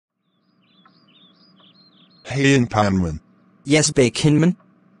Hey Baikinman. Yes, Baikinman?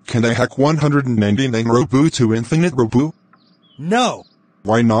 Can I hack 199 Robux to infinite Robux? No!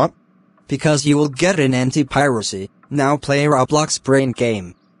 Why not? Because you will get an anti-piracy. Now play Roblox brain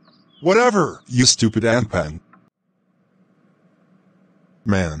game. Whatever, you stupid Antpan.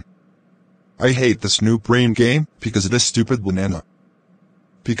 Man. I hate this new brain game because of this stupid banana.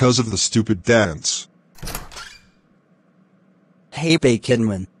 Because of the stupid dance. Hey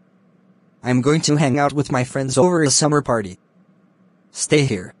Baikinman. I'm going to hang out with my friends over a summer party. Stay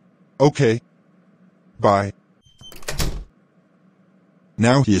here. Okay. Bye.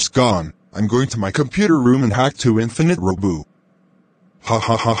 Now he is gone. I'm going to my computer room and hack to infinite Robux. Ha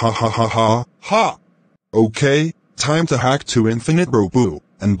ha ha ha ha ha ha ha. Okay, time to hack to infinite Robux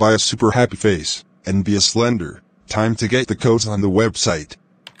and buy a super happy face and be a slender. Time to get the codes on the website.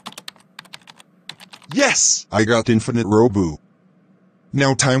 Yes! I got infinite Robux.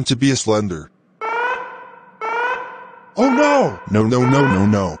 Now time to be a slender. Oh no!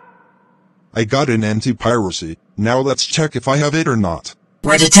 No. I got an anti-piracy. Now let's check if I have it or not.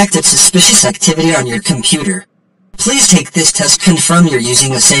 We detected suspicious activity on your computer. Please take this test. Confirm you're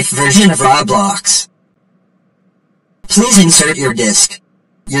using a safe version of Roblox. Please insert your disk.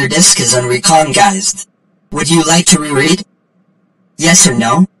 Your disk is unrecognized. Would you like to reread? Yes or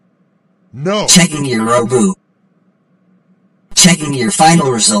no? No. Checking your Robux. Checking your final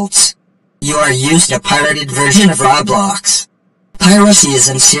results. You are used a pirated version of Roblox. Piracy is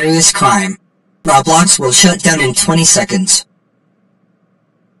a serious crime. Roblox will shut down in 20 seconds.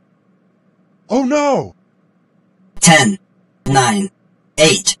 Oh no! 10, 9,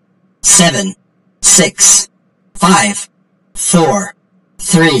 8, 7, 6, 5, 4,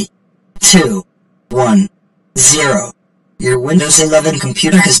 3, 2, 1, 0. Your Windows 11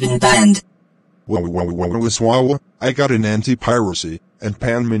 computer has been banned. Wow, I got an anti-piracy, and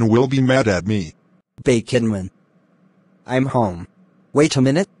Baikinman will be mad at me. Baikinman. I'm home. Wait a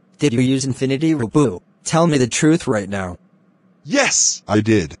minute, did you use Infinity Robux? Tell me the truth right now. Yes, I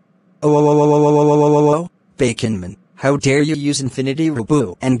did. Oh, Baikinman, how dare you use Infinity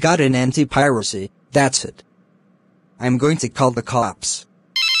Robux and got an anti-piracy? That's it. I'm going to call the cops.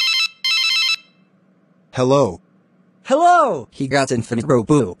 Hello. Hello! He got Infinite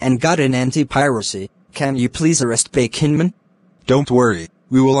Robux and got an anti-piracy. Can you please arrest Baikinman? Don't worry,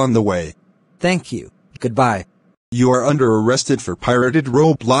 we will on the way. Thank you. Goodbye. You are under arrested for pirated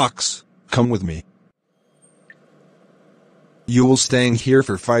Roblox. Come with me. You will staying here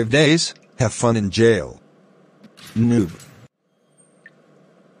for 5 days. Have fun in jail. Noob.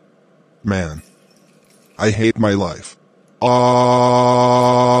 Man. I hate my life.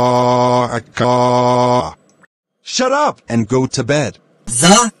 Shut up and go to bed.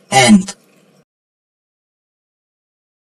 The end.